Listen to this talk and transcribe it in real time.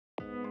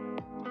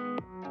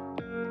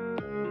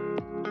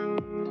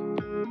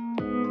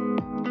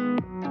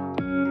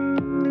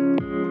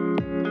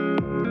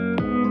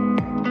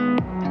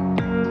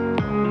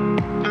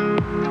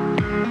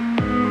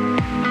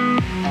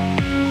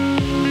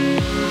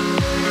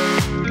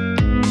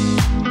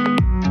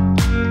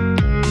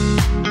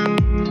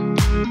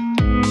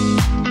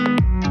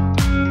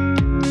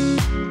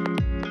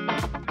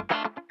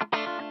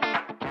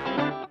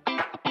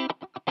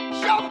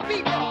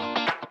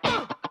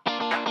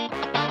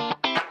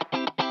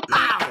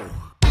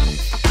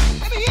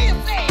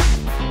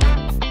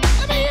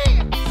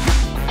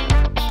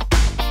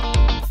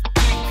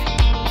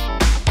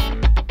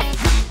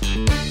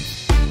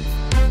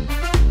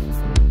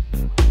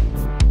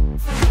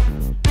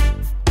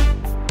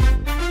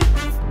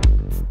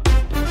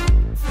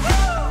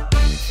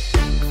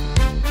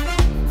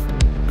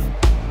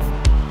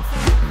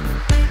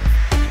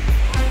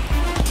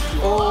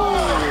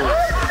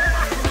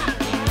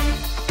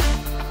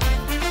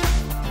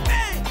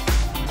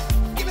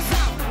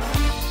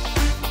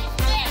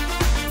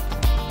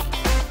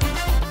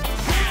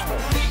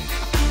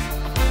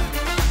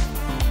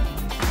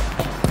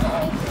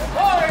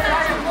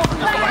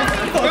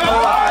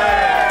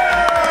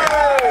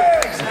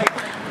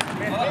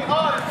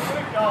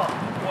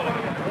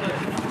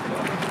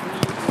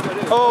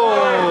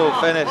Oh,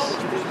 finish.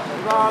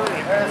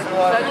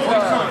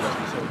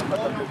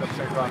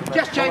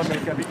 Just change.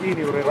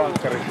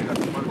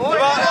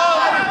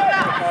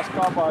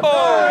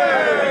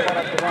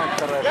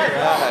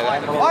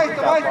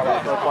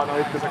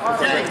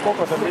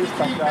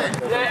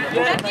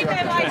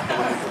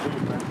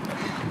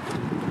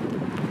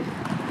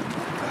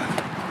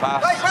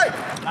 Pass.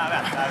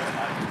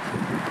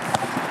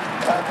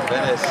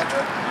 Finish.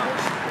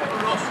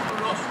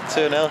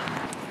 2-0.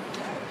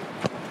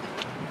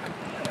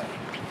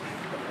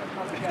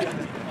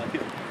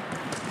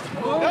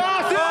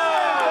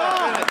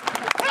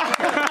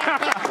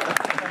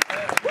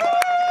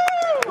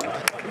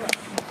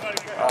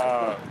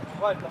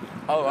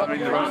 Oh, I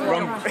mean,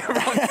 wrong.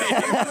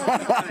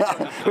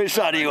 Which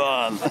side are you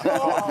on?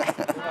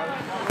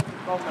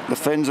 The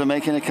Finns are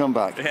making a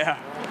comeback. Yeah.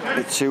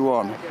 It's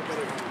 2-1.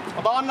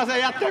 Ota Anna sen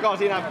jättöön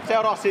siinä,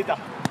 seuraa sitä.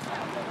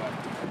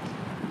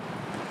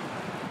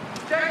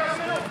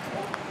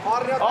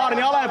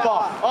 Aarni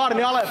alempaa,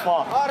 Aarni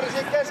alempaa. Aarni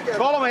siinä keskellä.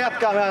 3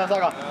 jätkää meidän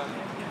takaa.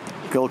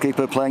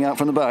 Goalkeeper playing out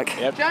from the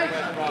back. Yep.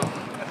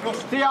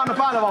 Siihen Anna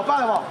päälle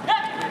vaan.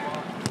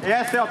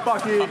 Yes, se ottaa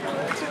kiinni.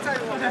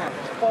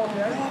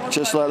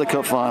 Just like the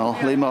cup final,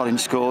 Lee Martin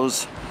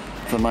scores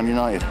for Man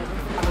United.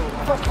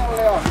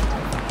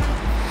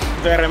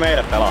 Jere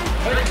meille pelaa.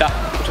 Mitä?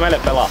 Onko meille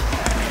pelaa?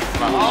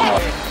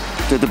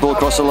 Did the ball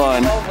cross the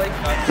line?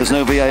 There's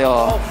no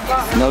VAR,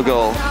 no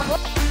goal.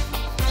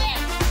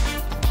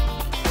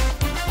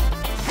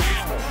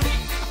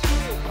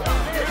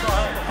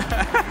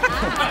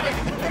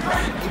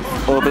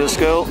 A little bit of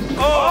skill.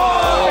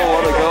 Oh,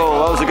 what a goal!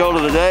 That was the goal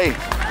of the day.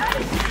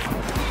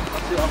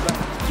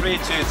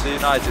 3-2 to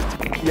United.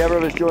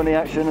 Jere has joined the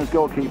action as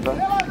goalkeeper,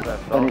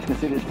 and he's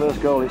conceded his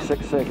first goal. It's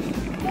 6-6.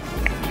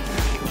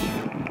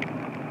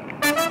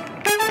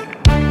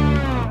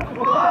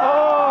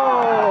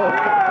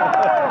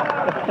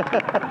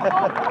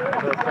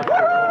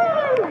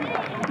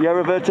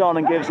 Jere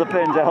Virtanen gives the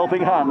Finns a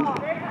helping hand.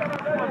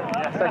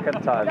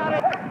 Second time.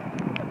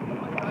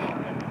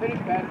 Finish,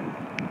 Ben.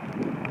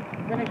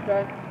 Finish,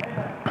 Ben.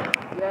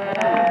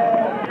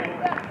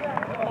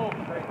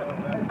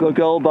 Good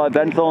goal by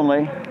Ben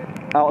Thornley,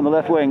 out on the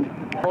left wing.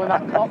 Rolling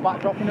that clock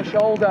back, dropping the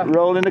shoulder.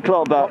 Rolling the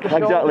clock back,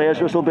 exactly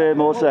as Russell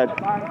Beardmore said.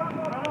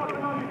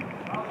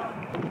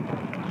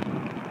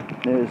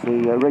 There's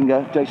the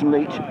ringer, Jason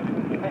Leach.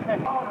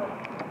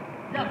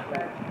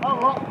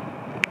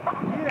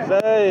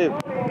 Save.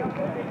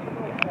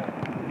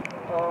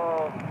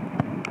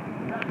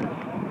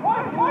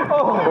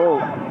 Oh,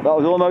 that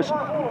was almost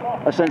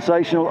a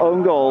sensational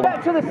own goal.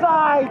 Get to the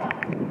side!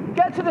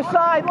 Get to the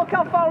side! Look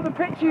how far on the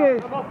pitch he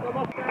is!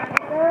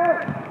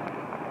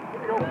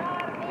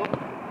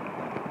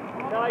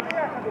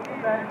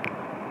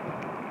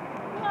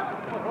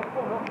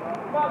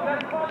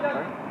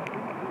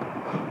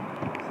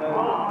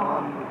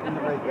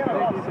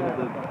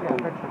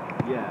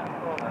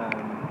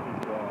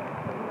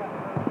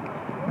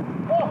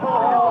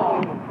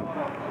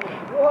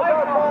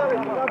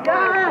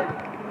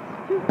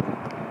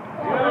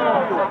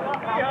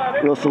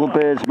 Russell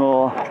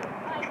Beardsmore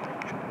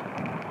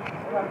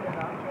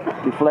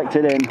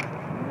deflected in.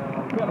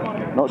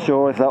 Not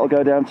sure if that'll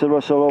go down to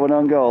Russell or an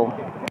own goal,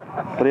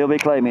 but he'll be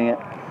claiming it.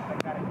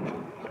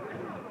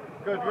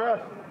 Good, Russ.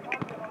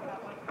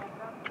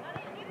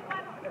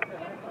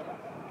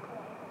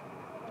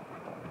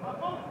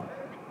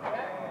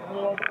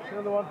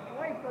 Another one.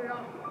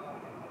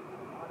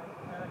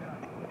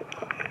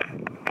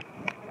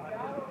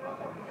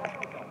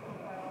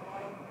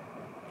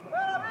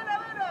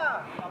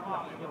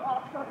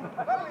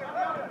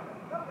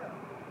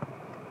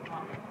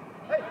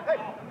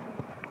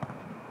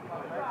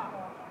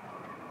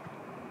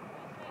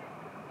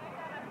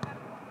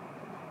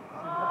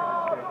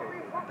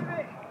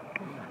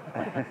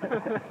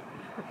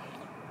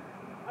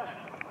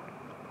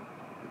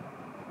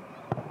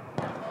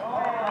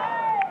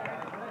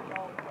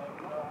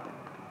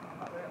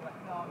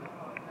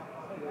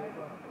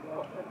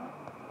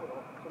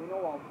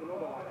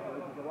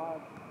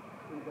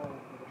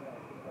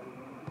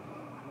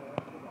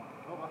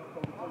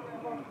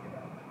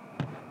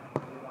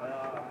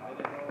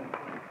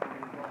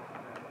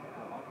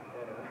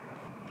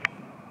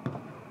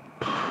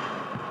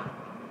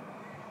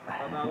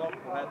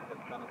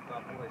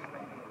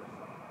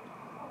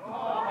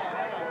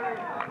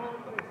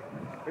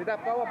 Pitää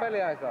kauan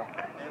peliaikaa.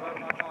 Ei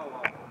varmaan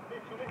kauan.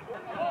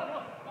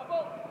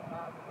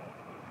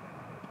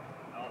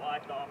 No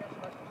laittaa.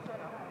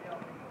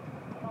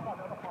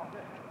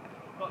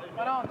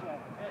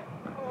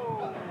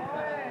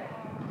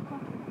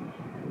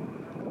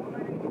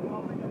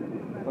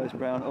 Wes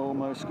Brown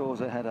almost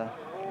scores a header.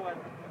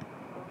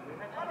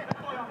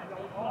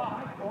 Oh.